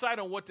greater insight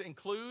on what to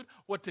include,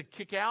 what to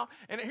kick out.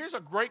 And here's a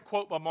great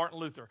quote by Martin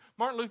Luther.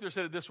 Martin Luther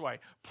said it this way,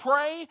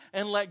 pray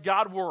and let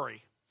God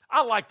worry.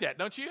 I like that,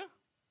 don't you?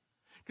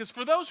 Because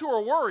for those who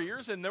are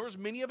worriers, and there was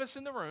many of us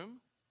in the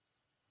room,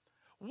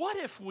 what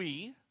if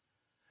we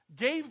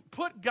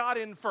put God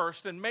in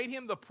first and made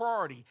him the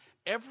priority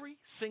every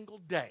single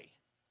day?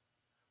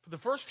 For the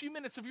first few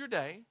minutes of your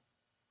day,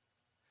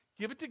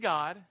 give it to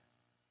God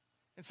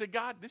and say,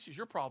 God, this is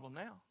your problem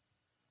now.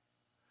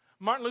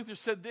 Martin Luther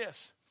said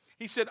this.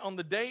 He said on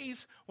the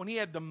days when he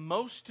had the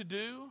most to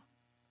do,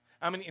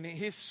 and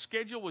his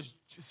schedule was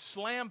just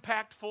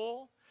slam-packed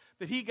full,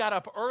 that he got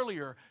up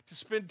earlier to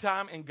spend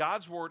time in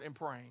God's word and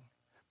praying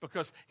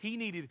because he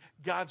needed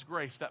God's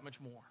grace that much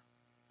more.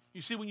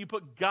 You see, when you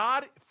put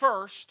God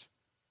first,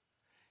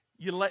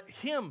 you let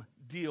him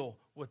deal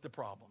with the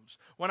problems.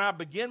 When I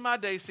begin my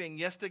day saying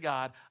yes to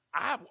God,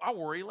 I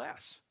worry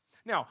less.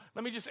 Now,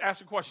 let me just ask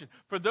a question.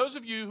 For those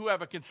of you who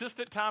have a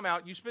consistent time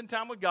out, you spend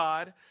time with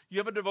God, you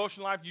have a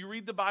devotional life, you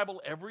read the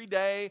Bible every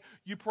day,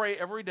 you pray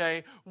every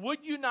day, would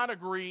you not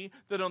agree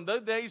that on the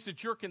days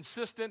that you're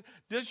consistent,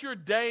 does your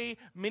day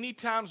many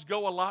times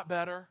go a lot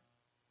better?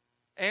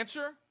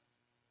 Answer?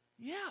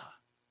 Yeah,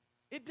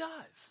 it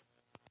does.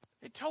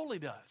 It totally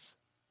does.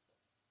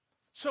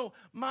 So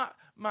my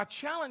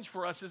challenge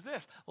for us is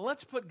this.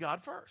 Let's put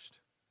God first.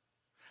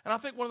 And I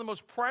think one of the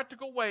most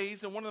practical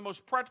ways, and one of the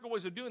most practical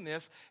ways of doing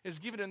this is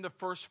giving him the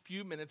first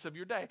few minutes of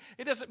your day.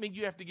 It doesn't mean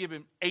you have to give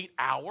him 8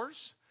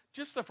 hours,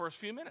 just the first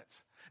few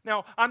minutes.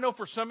 Now, I know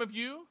for some of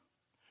you,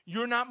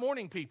 you're not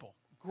morning people.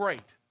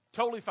 Great.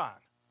 Totally fine.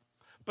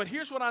 But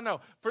here's what I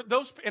know. For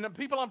those and the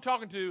people I'm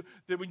talking to,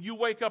 that when you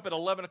wake up at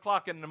 11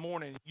 o'clock in the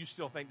morning, you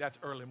still think that's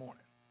early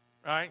morning.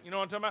 Right? You know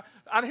what I'm talking about?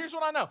 And here's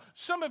what I know.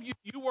 Some of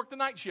you work the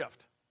night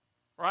shift.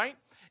 Right?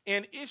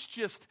 And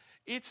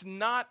it's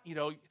not,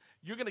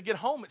 you're going to get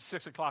home at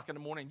 6 o'clock in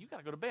the morning. You got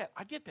to go to bed.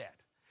 I get that.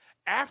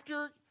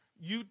 After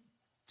you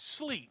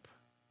sleep,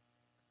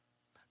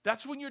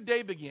 that's when your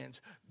day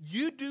begins.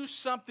 You do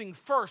something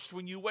first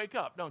when you wake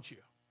up, don't you?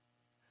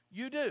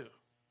 You do.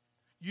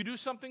 You do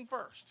something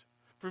first.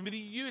 For many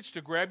of you, it's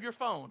to grab your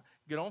phone,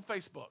 get on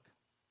Facebook.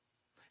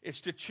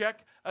 It's to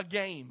check a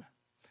game.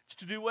 It's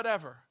to do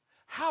whatever.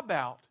 How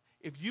about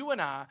if you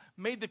and I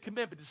made the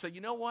commitment to say, you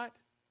know what?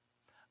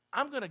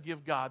 I'm going to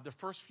give God the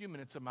first few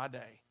minutes of my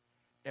day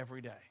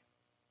every day.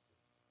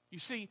 You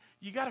see,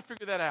 you got to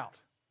figure that out.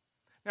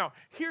 Now,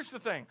 here's the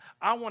thing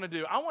I want to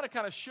do. I want to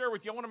kind of share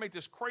with you. I want to make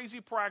this crazy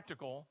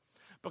practical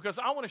because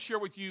I want to share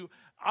with you.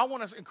 I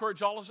want to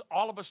encourage all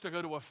of us to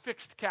go to a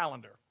fixed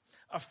calendar.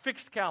 A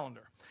fixed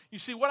calendar. You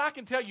see, what I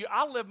can tell you,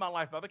 I live my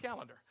life by the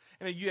calendar.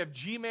 And if you have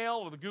Gmail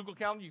or the Google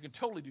Calendar, you can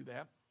totally do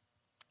that.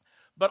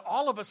 But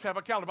all of us have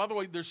a calendar. By the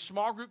way, there's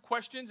small group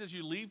questions as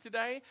you leave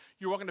today.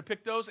 You're welcome to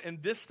pick those,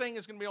 and this thing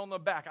is going to be on the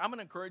back. I'm going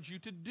to encourage you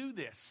to do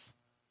this.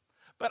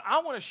 But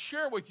I want to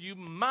share with you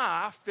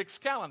my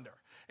fixed calendar.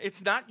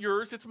 It's not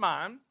yours, it's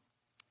mine.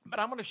 But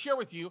I'm going to share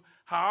with you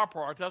how I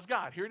prioritize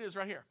God. Here it is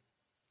right here.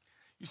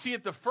 You see,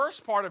 at the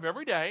first part of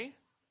every day,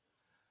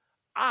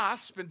 I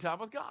spend time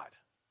with God.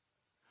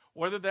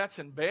 Whether that's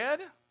in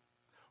bed,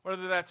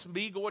 whether that's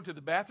me going to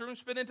the bathroom,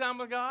 spending time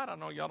with God. I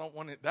know y'all don't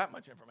want that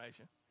much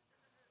information.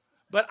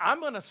 But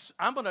I'm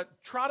gonna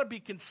try to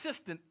be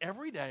consistent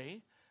every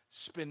day,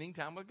 spending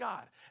time with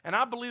God. And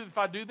I believe if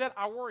I do that,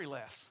 I worry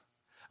less.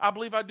 I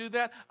believe I do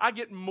that, I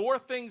get more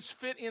things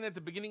fit in at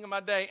the beginning of my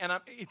day, and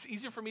it's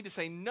easier for me to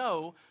say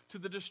no to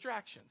the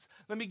distractions.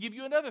 Let me give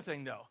you another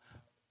thing, though.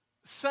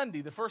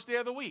 Sunday, the first day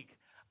of the week,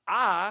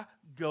 I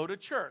go to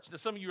church. Now,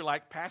 some of you are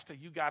like, Pastor,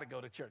 you got to go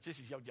to church. This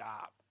is your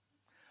job.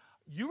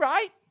 You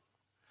right.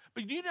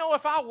 But do you know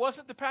if I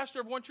wasn't the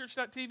pastor of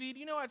OneChurch.tv, do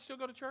you know I'd still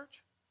go to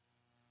church?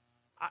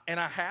 And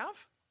I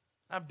have.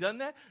 I've done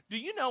that. Do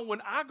you know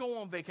when I go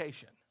on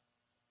vacation,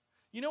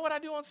 you know what I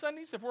do on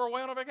Sundays if we're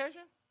away on a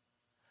vacation?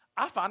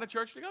 I find a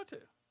church to go to.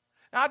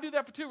 Now, I do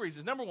that for two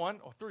reasons.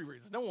 Three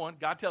reasons. Number one,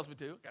 God tells me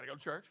to. Got to go to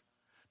church.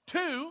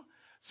 Two,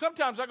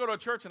 sometimes I go to a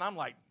church and I'm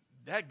like,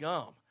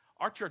 dadgum,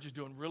 our church is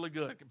doing really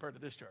good compared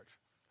to this church.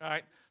 All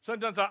right?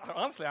 Sometimes,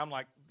 honestly, I'm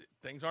like,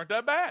 things aren't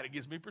that bad. It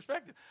gives me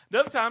perspective.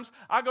 Other times,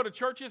 I go to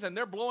churches and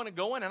they're blowing and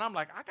going, and I'm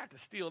like, I got to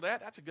steal that.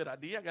 That's a good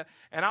idea.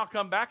 And I'll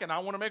come back and I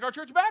want to make our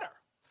church better.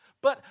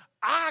 But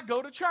I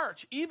go to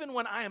church even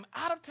when I am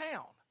out of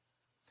town.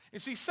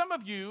 And see, some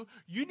of you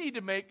need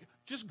to make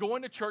just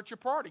going to church a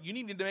priority. You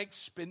need to make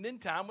spending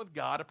time with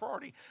God a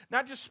priority.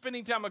 Not just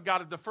spending time with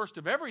God at the first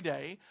of every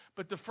day,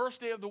 but the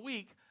first day of the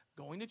week,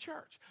 going to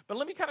church. But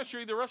let me kind of show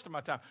you the rest of my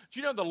time. Do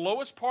you know the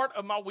lowest part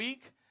of my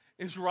week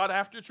is right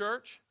after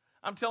church?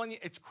 I'm telling you,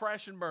 it's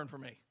crash and burn for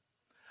me.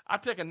 I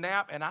take a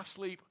nap and I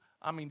sleep.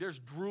 I mean, there's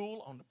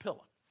drool on the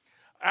pillow.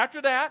 After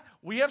that,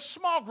 we have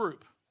small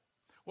group.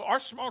 Well,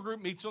 our small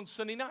group meets on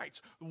Sunday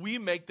nights. We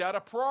make that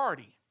a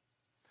priority.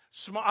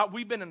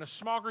 We've been in a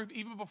small group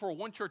even before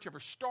One Church ever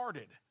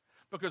started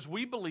because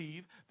we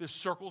believe that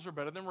circles are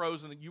better than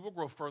rows and that you will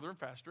grow further and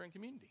faster in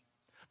community.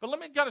 But let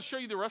me kind of show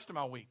you the rest of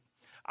my week.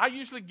 I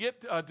usually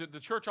get to the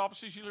church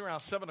offices usually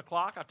around 7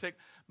 o'clock. I take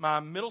my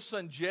middle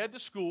son, Jed, to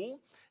school,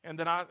 and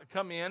then I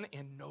come in,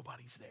 and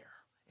nobody's there,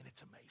 and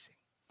it's amazing.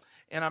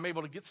 And I'm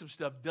able to get some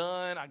stuff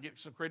done. I get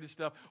some creative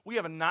stuff. We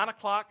have a 9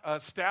 o'clock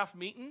staff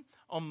meeting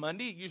on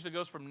Monday. It usually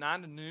goes from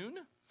 9 to noon.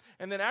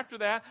 And then after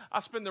that, I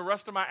spend the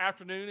rest of my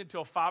afternoon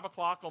until 5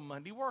 o'clock on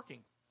Monday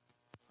working.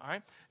 All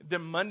right.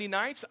 Then Monday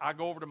nights, I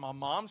go over to my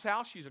mom's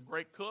house. She's a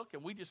great cook,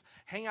 and we just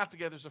hang out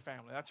together as a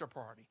family. That's our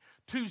priority.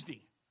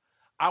 Tuesday,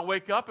 I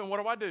wake up, and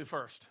what do I do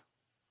first?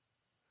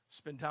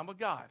 Spend time with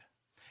God.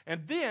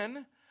 And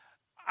then,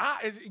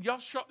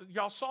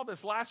 y'all saw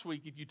this last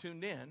week if you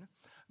tuned in,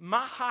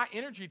 my high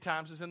energy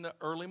times is in the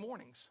early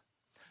mornings.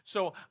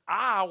 So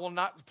I will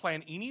not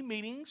plan any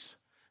meetings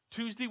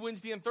Tuesday,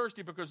 Wednesday, and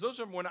Thursday because those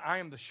are when I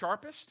am the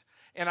sharpest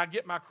and I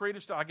get my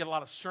creative stuff. I get a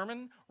lot of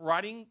sermon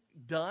writing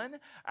done.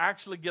 I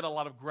actually get a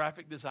lot of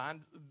graphic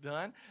design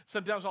done.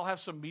 Sometimes I'll have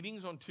some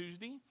meetings on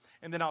Tuesday,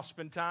 and then I'll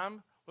spend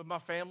time with my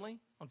family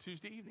on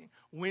Tuesday evening.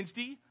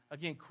 Wednesday,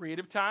 again,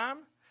 creative time.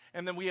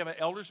 And then we have an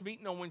elders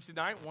meeting on Wednesday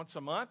night once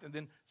a month, and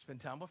then spend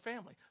time with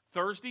family.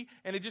 Thursday,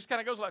 and it just kind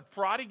of goes like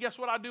Friday, guess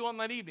what I do on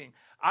that evening?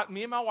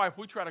 Me and my wife,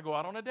 we try to go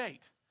out on a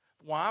date.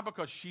 Why?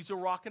 Because she's a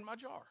rock in my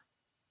jar.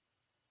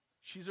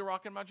 She's a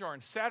rock in my jar.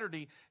 And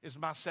Saturday is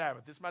my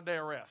Sabbath. It's my day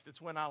of rest.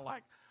 It's when I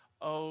like,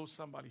 oh,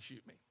 somebody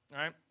shoot me. All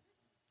right?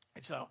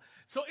 And so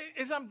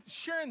as I'm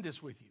sharing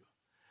this with you,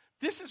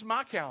 this is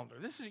my calendar.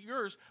 This is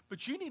yours,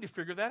 but you need to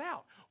figure that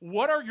out.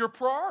 What are your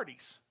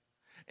priorities?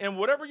 And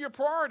whatever your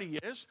priority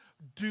is,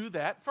 do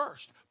that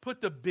first. Put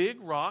the big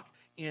rock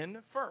in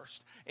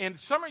first. And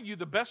some of you,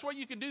 the best way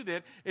you can do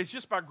that is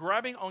just by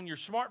grabbing on your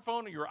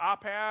smartphone or your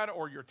iPad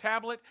or your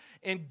tablet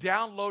and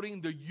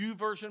downloading the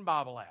YouVersion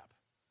Bible app.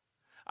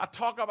 I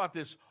talk about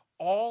this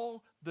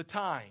all the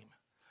time.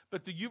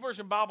 But the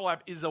YouVersion Bible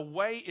app is a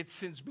way it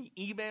sends me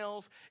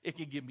emails. It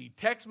can give me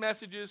text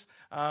messages,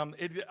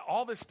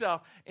 all this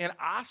stuff. And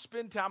I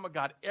spend time with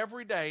God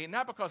every day,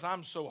 not because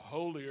I'm so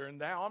holier and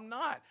thou. I'm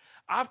not.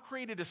 I've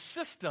created a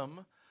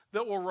system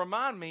that will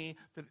remind me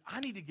that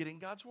I need to get in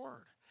God's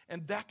Word.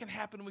 And that can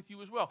happen with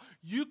you as well.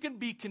 You can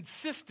be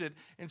consistent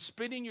in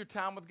spending your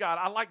time with God.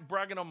 I like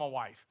bragging on my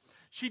wife.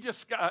 She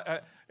just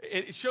got,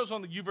 it shows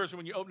on the YouVersion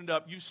when you open it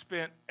up, you've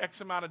spent X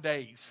amount of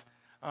days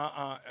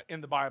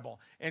in the Bible.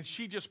 And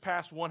she just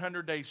passed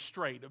 100 days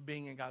straight of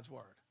being in God's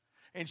Word.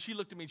 And she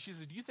looked at me and she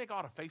said, do you think I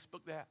ought to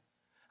Facebook that?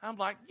 I'm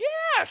like,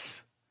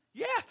 yes.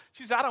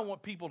 She said, I don't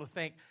want people to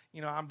think,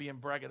 I'm being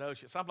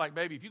braggadocious. I'm like,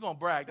 baby, if you're going to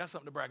brag, that's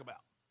something to brag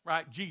about,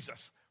 right?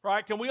 Jesus,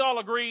 right? Can we all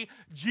agree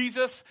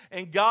Jesus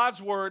and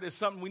God's Word is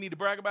something we need to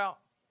brag about?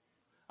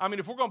 I mean,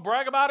 if we're going to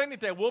brag about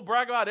anything, we'll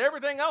brag about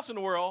everything else in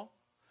the world,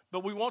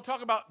 but we won't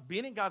talk about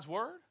being in God's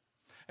Word.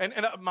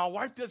 And my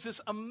wife does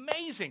this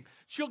amazing.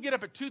 She'll get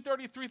up at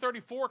 2:30,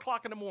 3:30, 4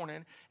 o'clock in the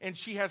morning, and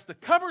she has the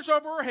covers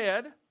over her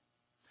head,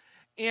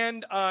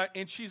 and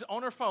she's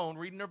on her phone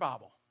reading her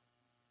Bible.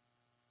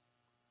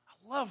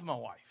 I love my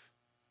wife.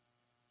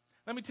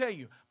 Let me tell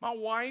you, my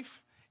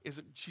wife,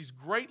 she's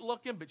great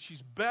looking, but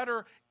she's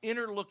better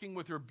inner looking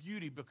with her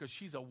beauty because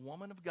she's a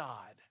woman of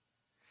God.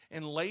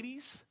 And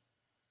ladies,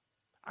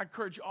 I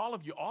encourage all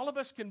of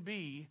us can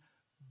be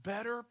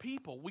better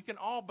people. We can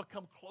all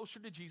become closer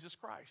to Jesus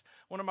Christ.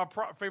 One of my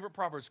favorite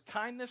proverbs,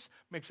 kindness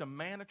makes a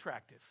man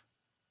attractive.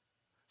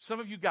 Some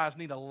of you guys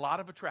need a lot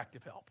of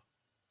attractive help.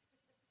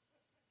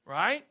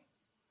 Right?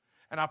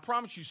 And I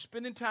promise you,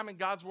 spending time in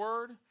God's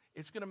Word,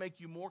 it's going to make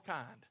you more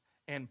kind.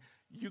 And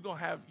you're going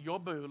to have your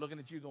boo looking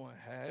at you going,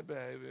 hey,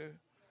 baby,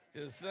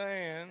 just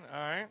saying, all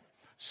right?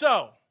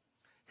 So,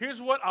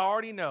 here's what I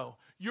already know.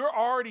 You're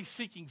already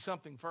seeking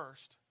something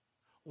first.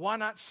 Why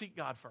not seek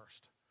God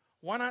first?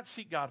 Why not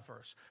seek God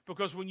first?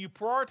 Because when you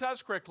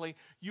prioritize correctly,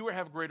 you will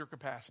have greater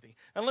capacity.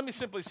 And let me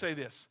simply say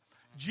this.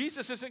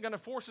 Jesus isn't going to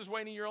force his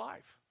way into your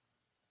life.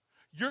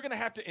 You're going to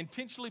have to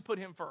intentionally put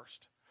him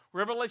first.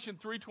 Revelation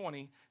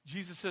 3:20,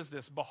 Jesus says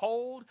this,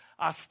 behold,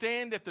 I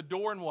stand at the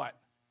door and what?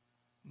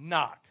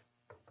 Knock.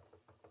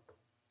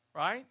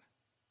 Right?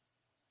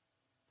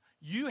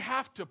 You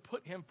have to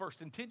put him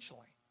first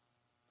intentionally.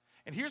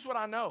 And here's what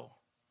I know.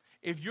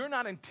 If you're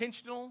not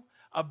intentional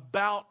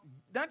about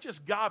not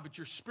just God, but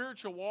your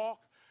spiritual walk,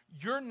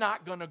 you're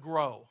not going to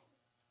grow.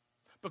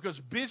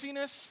 Because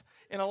busyness,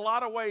 in a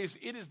lot of ways,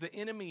 it is the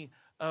enemy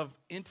of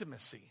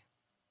intimacy.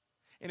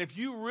 And if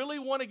you really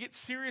want to get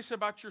serious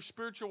about your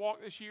spiritual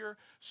walk this year,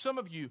 some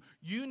of you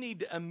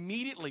need to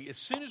immediately, as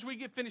soon as we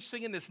get finished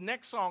singing this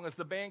next song as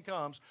the band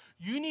comes,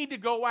 you need to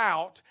go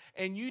out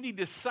and you need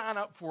to sign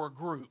up for a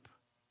group.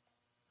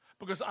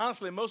 Because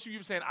honestly, most of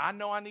you are saying, I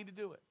know I need to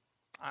do it.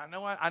 I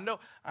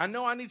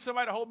know I need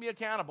somebody to hold me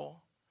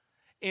accountable.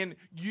 And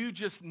you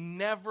just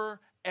never,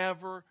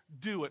 ever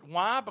do it.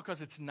 Why?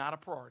 Because it's not a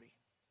priority.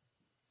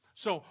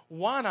 So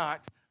why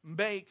not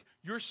make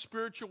your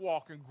spiritual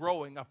walk and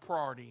growing a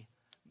priority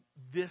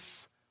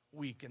this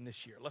week and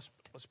this year? Let's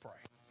pray.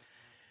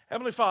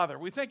 Heavenly Father,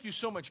 we thank you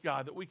so much,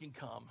 God, that we can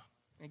come.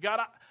 And God,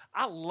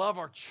 I love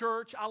our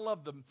church. I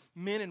love the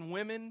men and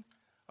women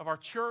of our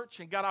church.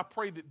 And God, I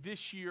pray that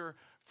this year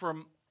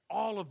from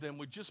all of them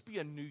would just be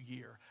a new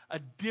year, a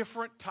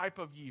different type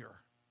of year.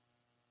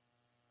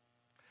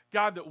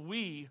 God, that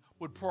we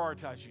would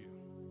prioritize you,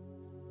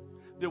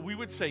 that we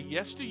would say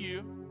yes to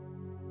you,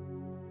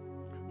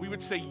 we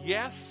would say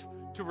yes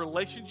to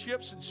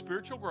relationships and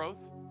spiritual growth,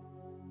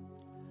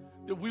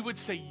 that we would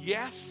say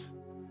yes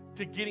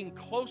to getting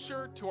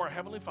closer to our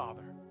Heavenly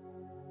Father.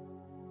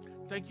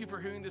 Thank you for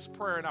hearing this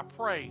prayer, and I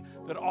pray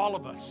that all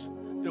of us,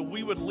 that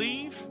we would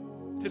leave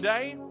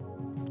today,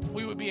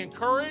 we would be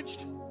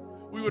encouraged,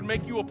 we would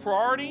make you a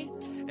priority,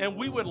 and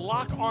we would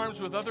lock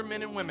arms with other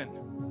men and women.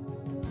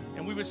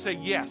 And we would say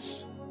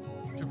yes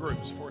to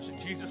groups. For us in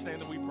Jesus' name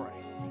that we pray.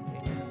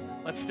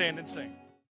 Amen. Let's stand and sing.